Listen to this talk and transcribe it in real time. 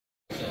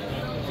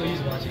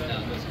watching now.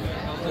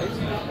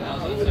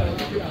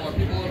 More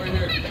people over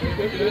here.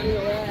 Good.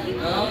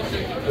 Now,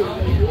 shake it down.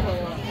 A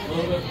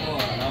little bit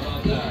more. How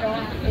about that?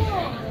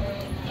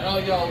 And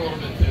I'll yell a little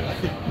bit too.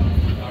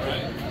 All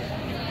right.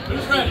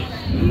 Who's ready?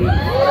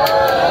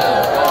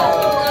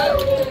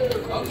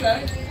 Okay.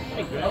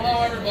 Hello,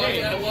 everybody,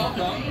 and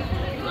welcome.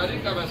 Ready?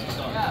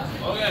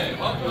 Okay,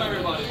 welcome,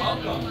 everybody.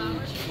 Welcome.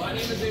 My name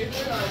is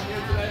Adrian. I'm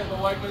here today at the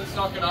Wegmans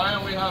Stock and I,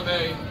 and we have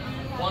a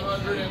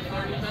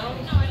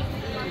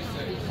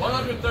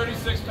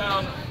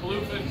 136-pound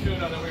bluefin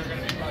tuna that we're going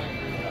to be cutting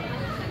for you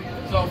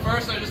guys. So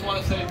first, I just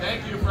want to say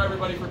thank you for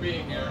everybody for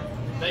being here.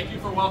 Thank you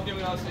for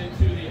welcoming us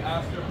into the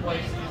Astor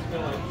Place East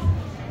Village.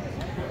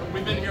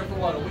 We've been here for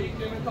what, a week,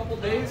 maybe a couple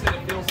days, and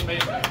it feels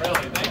amazing.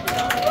 Really, thank you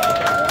guys.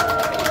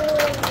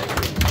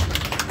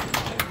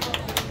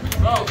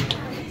 So,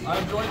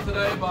 I'm joined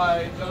today by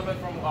a gentleman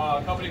from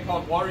a company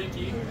called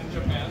Wariki in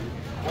Japan.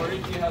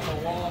 Wariki has a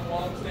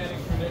long-standing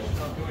tradition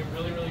of doing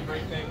really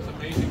great things,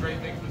 amazing great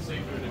things with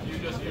seafood. If you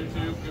just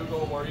YouTube,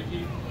 Google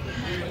Wariki,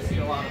 you're going to see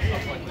a lot of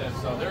stuff like this.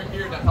 So they're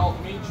here to help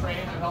me train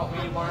and help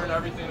me learn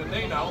everything that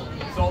they know,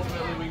 so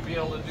ultimately we can be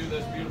able to do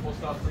this beautiful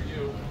stuff for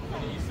you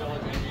in the East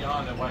Village and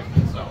beyond at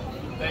Wegmans. So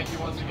thank you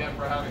once again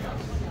for having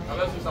us. Now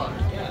this is on.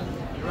 Yeah.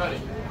 You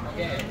ready?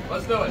 Okay.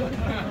 Let's do it. You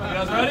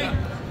guys ready?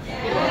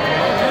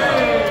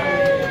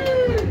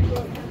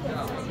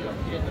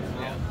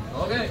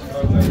 Okay.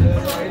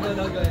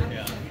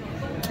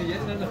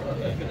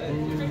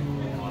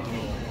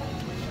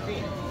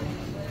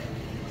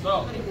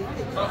 So,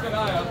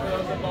 Sakanaya, for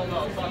those that don't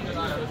know,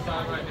 Sakanaya, this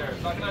sign right there.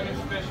 Sakanaya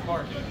means fish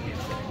market.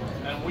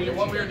 And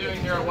what we are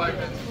doing here at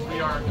Wegmans is we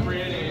are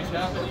creating a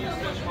Japanese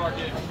fish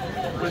market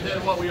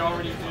within what we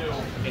already do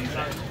in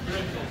traditional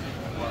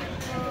seafood market.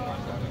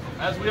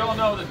 As we all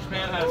know, that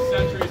Japan has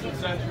centuries and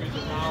centuries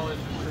of knowledge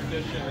and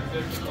tradition and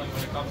discipline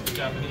when it comes to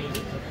Japanese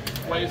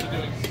ways of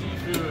doing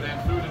seafood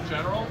and food in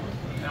general.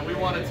 And we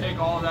want to take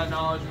all of that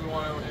knowledge, we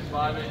want to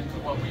imbibe it into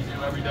what we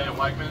do every day at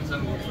Wegmans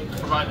and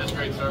provide this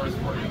great service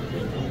for you.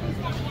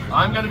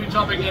 I'm going to be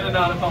jumping in and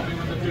out of helping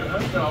with the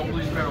tuna, so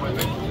please bear with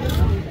me.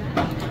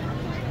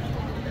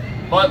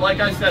 But like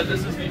I said,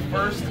 this is the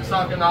first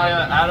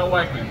Sakanaya at a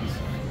Wegmans,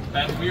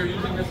 and we are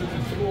using this as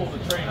a school to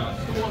train on.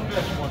 School of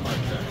fish, one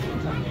might say.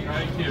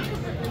 Very cute.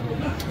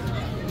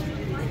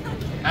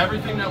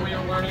 Everything that we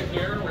are learning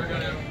here, we're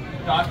going to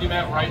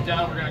document, write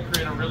down. We're going to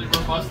create a really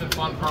robust and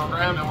fun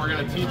program, and we're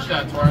going to teach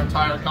that to our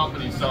entire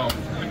company. So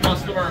the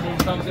customer who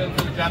comes in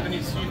for the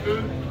Japanese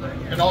seafood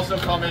can also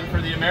come in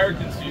for the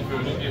American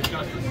seafood and get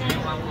just the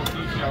same level of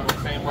detail, the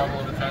same level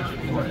of attention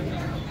for it.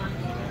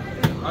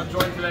 I'm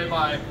joined today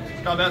by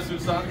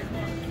Kabesu-san,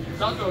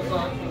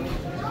 Sato-san,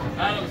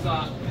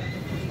 Adam-san,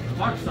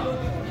 Mark-san.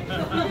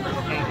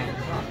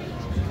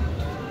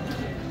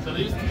 So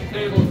these two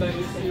tables that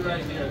you see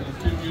right here, these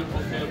two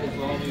beautiful tables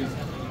with all these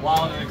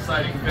wild and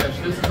exciting fish.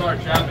 This is our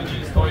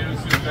Japanese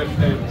Toyosu fish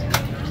table.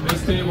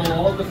 This table,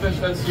 all of the fish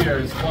that's here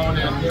is flown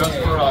in just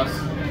for us.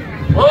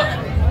 Look!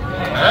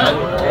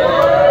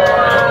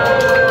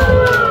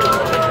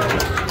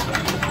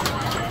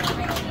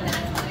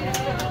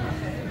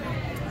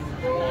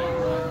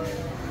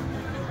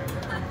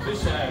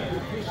 Fish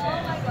head. Fish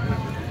head.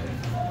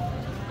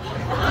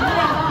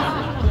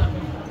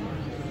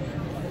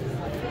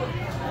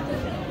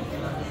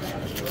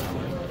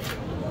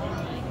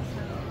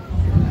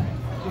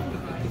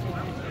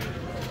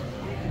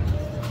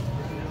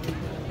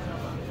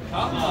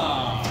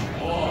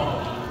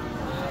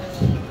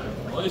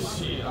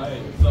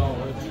 So,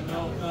 if you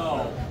don't know,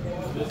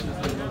 this is the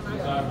most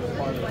desirable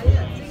part of the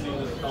food. You see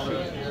this color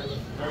up here?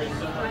 Very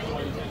similar to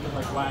what you think of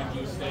like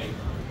Wagyu steak.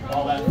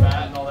 All that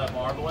fat and all that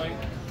marbling.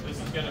 This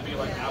is going to be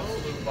like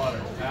absolute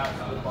butter.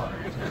 Absolute butter.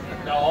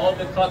 Now, all of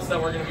the cuts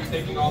that we're going to be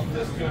taking off of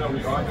this tuna,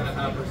 we are going to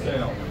have for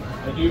sale.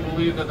 I do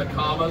believe that the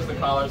collars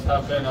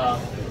have been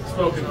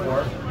spoken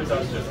for, because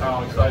that's just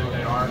how exciting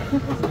they are.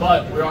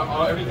 But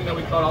everything that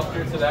we cut off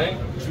here today,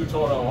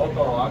 Chutoro,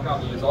 Otoro,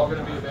 Akami, is all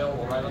going to be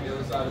available right on the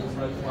other side of this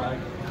red flag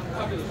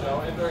after the show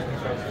and during the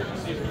show. So if you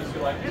see a piece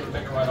you like, you can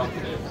pick it right off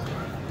the table.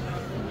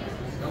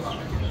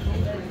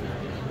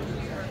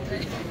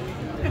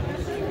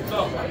 So,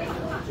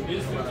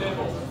 these two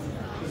tables,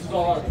 this is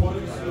all our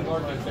Toyosu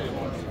market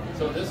table.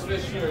 So this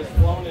fish here is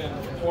flown in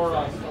for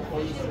us from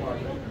Toyosu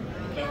market.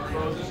 Then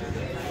frozen,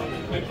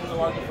 something picked from the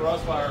market for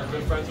us by our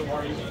good friends at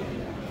Wariki.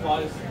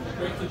 Flies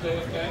straight to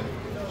JFK.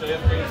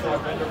 JFK, so our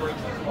vendor brings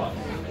it to us.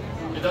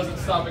 It doesn't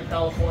stop in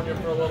California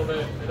for a little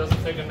bit. It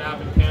doesn't take a nap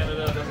in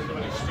Canada. It doesn't do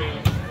an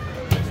exchange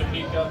in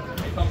Topeka.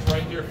 It comes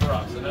right here for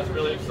us, and that's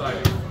really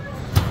exciting.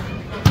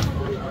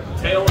 The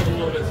tail is a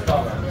little bit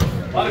stubborn.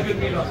 A lot of good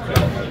meat on the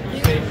tail. The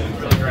steak is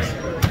really great.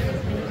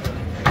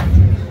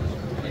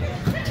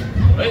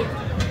 Wait,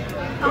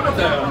 tuna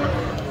tail.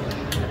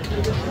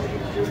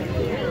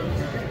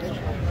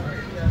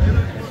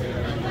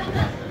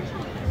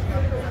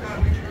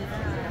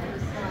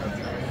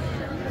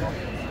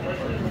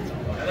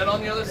 And then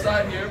on the other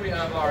side here, we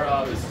have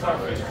this is our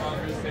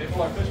fishmonger's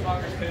table. Our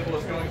fishmonger's table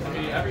is going to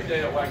be every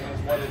day at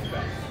Wegmans what is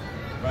best.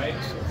 right?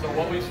 So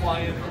what we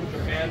fly in from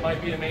Japan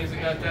might be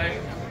amazing that day.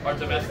 Our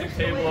domestic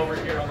table over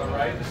here on the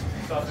right, this is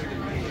stuff that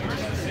you're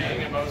used to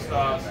seeing in most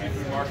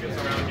seafood markets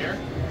around here.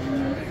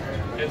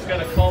 It's going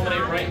to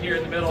culminate right here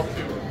in the middle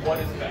to what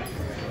is best.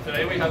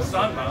 Today we have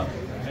sanma,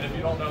 and if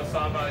you don't know,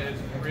 sanma is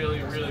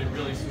really, really,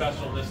 really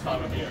special this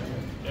time of year.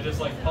 It is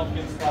like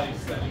pumpkin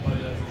spice to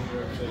anybody that's in New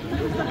York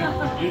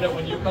City. You know,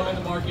 when you come in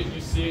the market,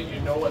 you see it,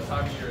 you know what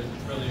time of year it is.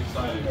 It's really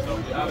exciting. So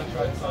if you haven't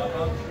tried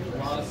sanma, a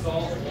lot of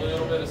salt, a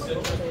little bit of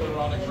citrus, put it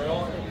on a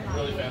grill,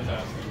 really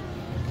fantastic.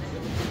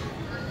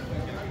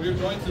 We're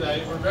joined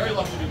today, we're very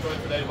lucky to be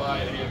joined today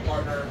by a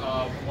partner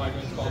from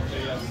Wegmans called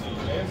JFC.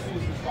 JFC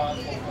is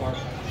responsible for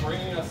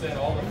bringing us in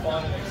all the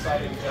fun and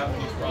exciting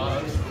Japanese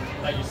products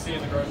that you see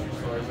in the grocery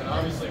stores. And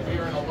obviously we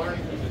are in a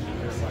learning position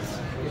here at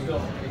Wegmans.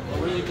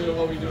 We're really good at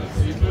what we do in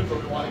seafood, but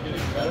we want to get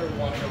even better, we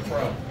want to go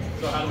pro.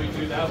 So how do we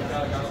do that? We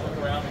got to look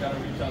around, we got to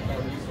reach out to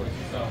our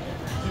resources. So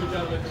two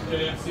gentlemen from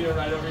JFC are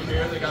right over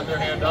here, they got their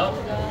hand up,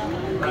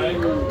 right?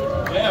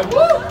 Yeah,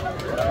 woo!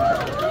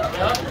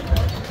 Yep.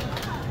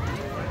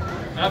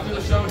 After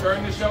the show,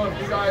 during the show, if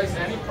you guys,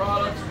 any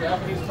products,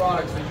 Japanese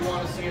products that you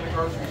want to see in the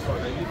grocery store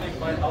that you think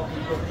might help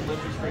you cook a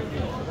delicious great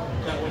meal,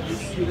 that when you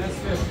see this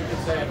fish, you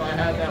can say, if I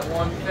had that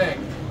one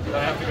thing,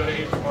 I have to go to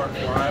H Mart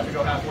for, I have to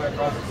go halfway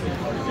across the sea to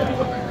get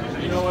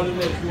it. You know what it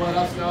is. You let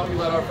us know, you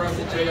let our friends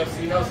at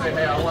JFC know, say,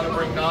 hey, I want to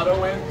bring natto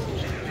in,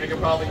 they can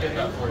probably get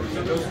that for you.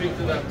 So go speak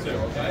to them too,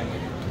 okay?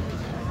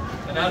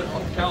 And that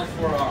accounts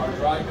for our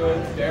dry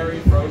goods, dairy,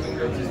 frozen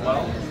goods as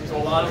well. So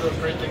a lot of those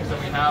great things that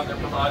we have, they're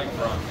providing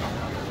for us.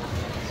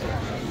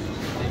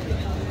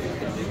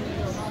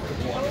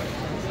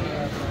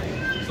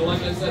 So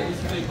like I said,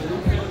 this is a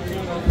Bluefin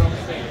Tuna from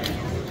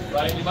Spain,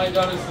 right? You might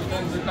notice the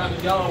fins are kind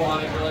of yellow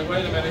on it. You're like,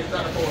 wait a minute, you're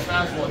trying to pull a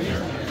fast one here.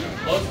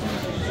 Most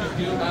species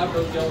do have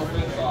those yellow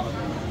fins on them.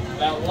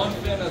 That one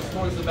fin that's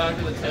towards the back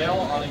of the tail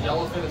on a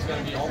yellow fin is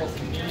going to be almost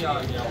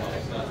neon yellow.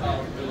 So that's how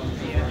it really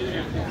usually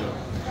is.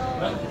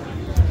 Right?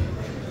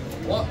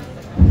 What?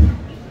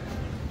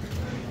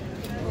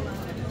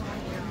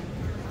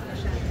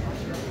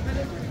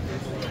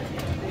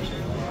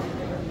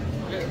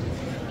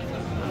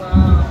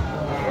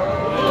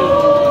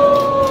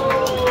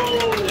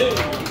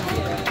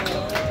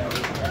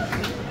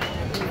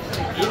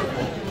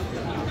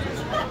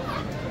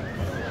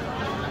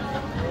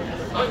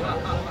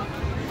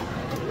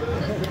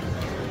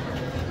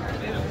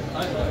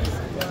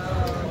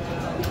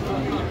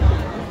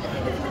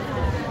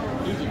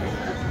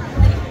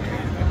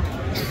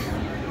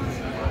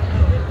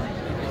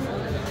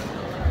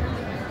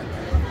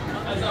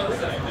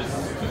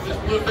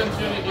 Bluefin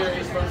tuna here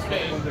is from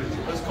Spain.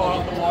 It was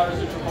caught off the waters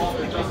of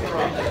Gibraltar just for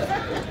us.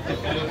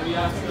 And we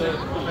asked the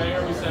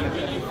mayor, we said, we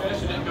need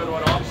fish. It didn't go to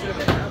an auction.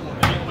 They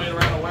didn't wait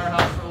around a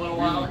warehouse for a little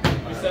while.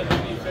 We said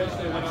we need fish.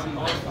 They went out and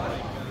bought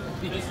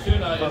it. This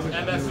tuna is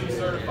MSC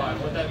certified.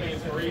 What that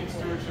means, Marine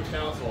Stewardship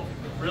Council.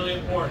 Really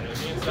important. It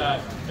means that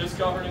this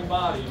governing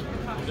body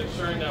is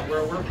ensuring that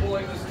where we're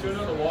pulling this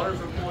tuna, the waters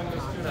we're pulling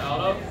this tuna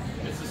out of,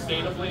 it's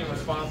sustainably and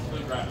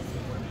responsibly grabbed.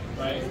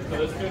 Right? So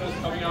this tuna is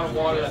coming out of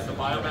water that the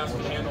biomass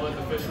can handle it,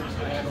 the fisheries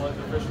can handle it,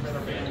 the fishermen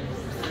are being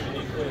treated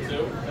equally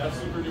too. That's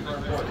super duper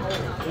important.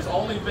 There's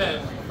only been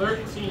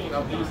 13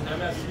 of these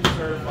MSC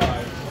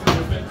certified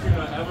Bluefin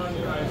tuna ever in the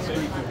United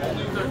States.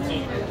 Only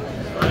 13.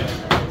 Right?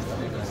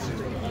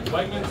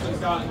 Wegmans has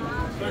gotten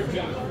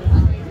 13.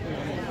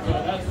 So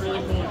that's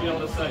really cool to be able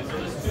to say. So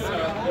this tuna,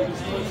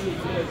 as delicious as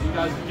it is, you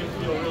guys can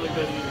feel really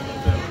good eating it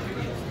too.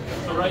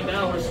 So right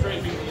now we're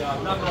scraping the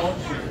knuckle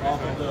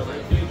off of the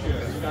ribcage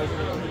here. So you guys are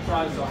going to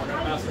try some. We're going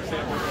to pass our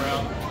samples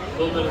around. A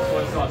little bit of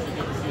soy sauce. You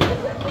get to see a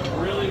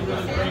really,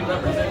 really great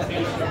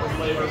representation of the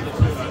flavor of the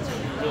tuna. It's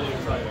going to be really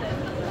exciting.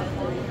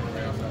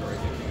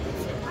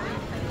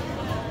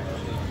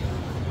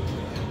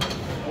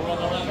 We're on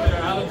the left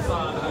there.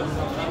 Adam-san has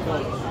some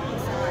knuckles.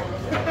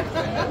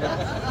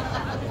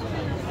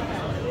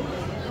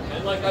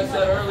 And like I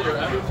said earlier,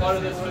 every part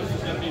of this fish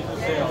is going to be for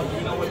sale. If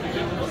you know what to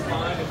do with the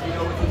spine, if you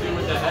know what to do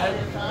with the head,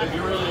 if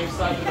you're really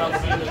excited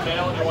about seeing the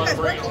tail and you want to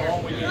bring it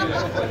home, we can do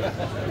that for you.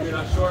 If you're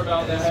not sure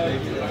about the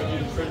head, you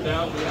need to trim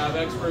down, we have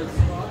experts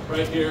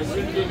right here,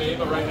 soon to be me,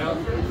 but right now,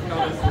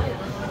 coming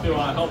to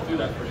help do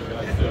that for you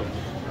guys too.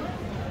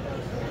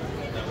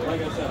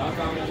 Like I said, I'm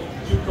coming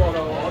to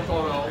Toro, all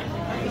Toro,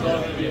 it's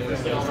all going to be for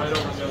sale right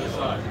over on the other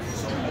side.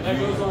 And that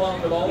goes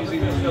along with all the fish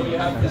that we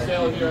have for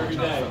sale here every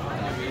day.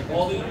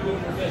 All these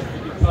beautiful fish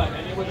you can cut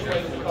any which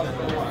way that the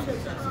customer wants.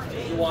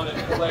 If you want it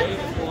filleted,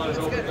 if you want it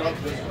opened up,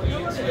 just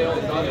clean,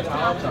 scaled, gutted,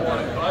 however you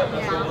want it cut,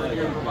 that's what we're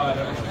here to provide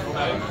every single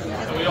day.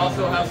 And we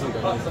also have some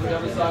cuts on the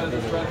other side of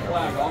this red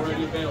flag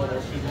already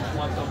available should you just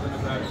want something to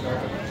grab and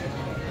open.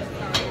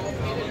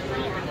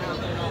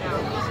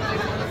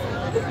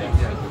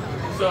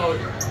 So,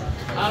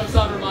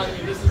 Adam-san reminded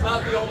me, this is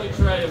not the only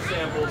tray of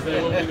samples. They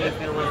will be making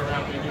their way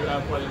around. We do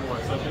have plenty more.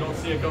 So if you don't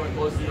see it going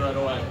close to you right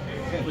away,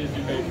 please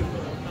be patient.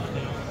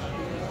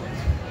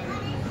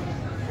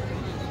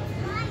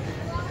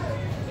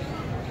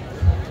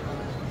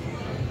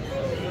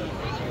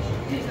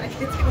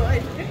 It's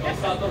good.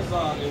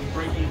 Sato-san is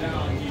breaking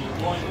down the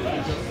loin that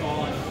you just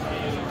saw into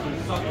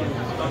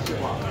suction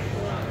block.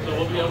 So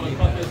we'll be able to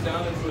cut this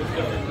down into its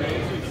different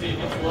grades. You can see it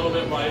gets a little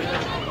bit lighter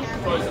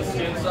towards the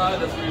skin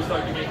side. That's where you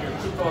start to get your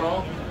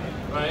couperon,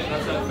 right?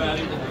 That's that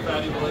fatty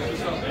delicious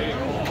stuff. There you go.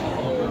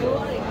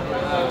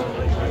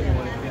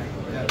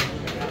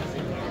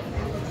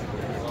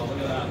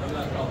 Look at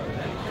that color.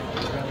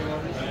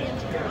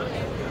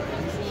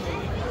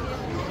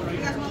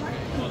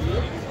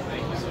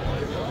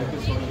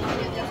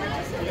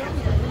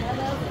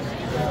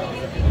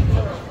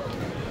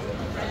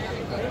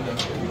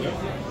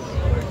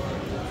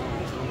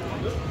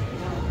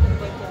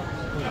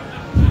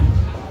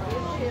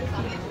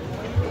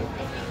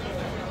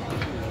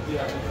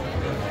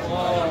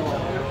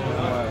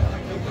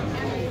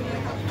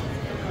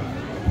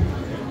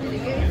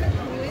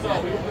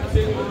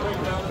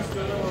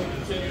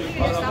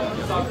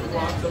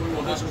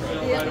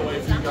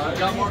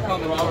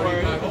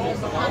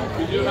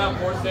 We do have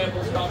more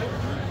samples coming.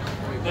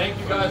 Thank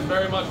you guys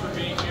very much for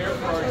being here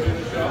for our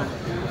Tuna show.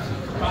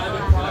 Kind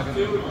of improv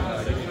too. We kind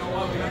of said, you know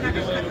what, we have to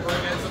do something to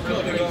bring in some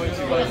really good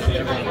things.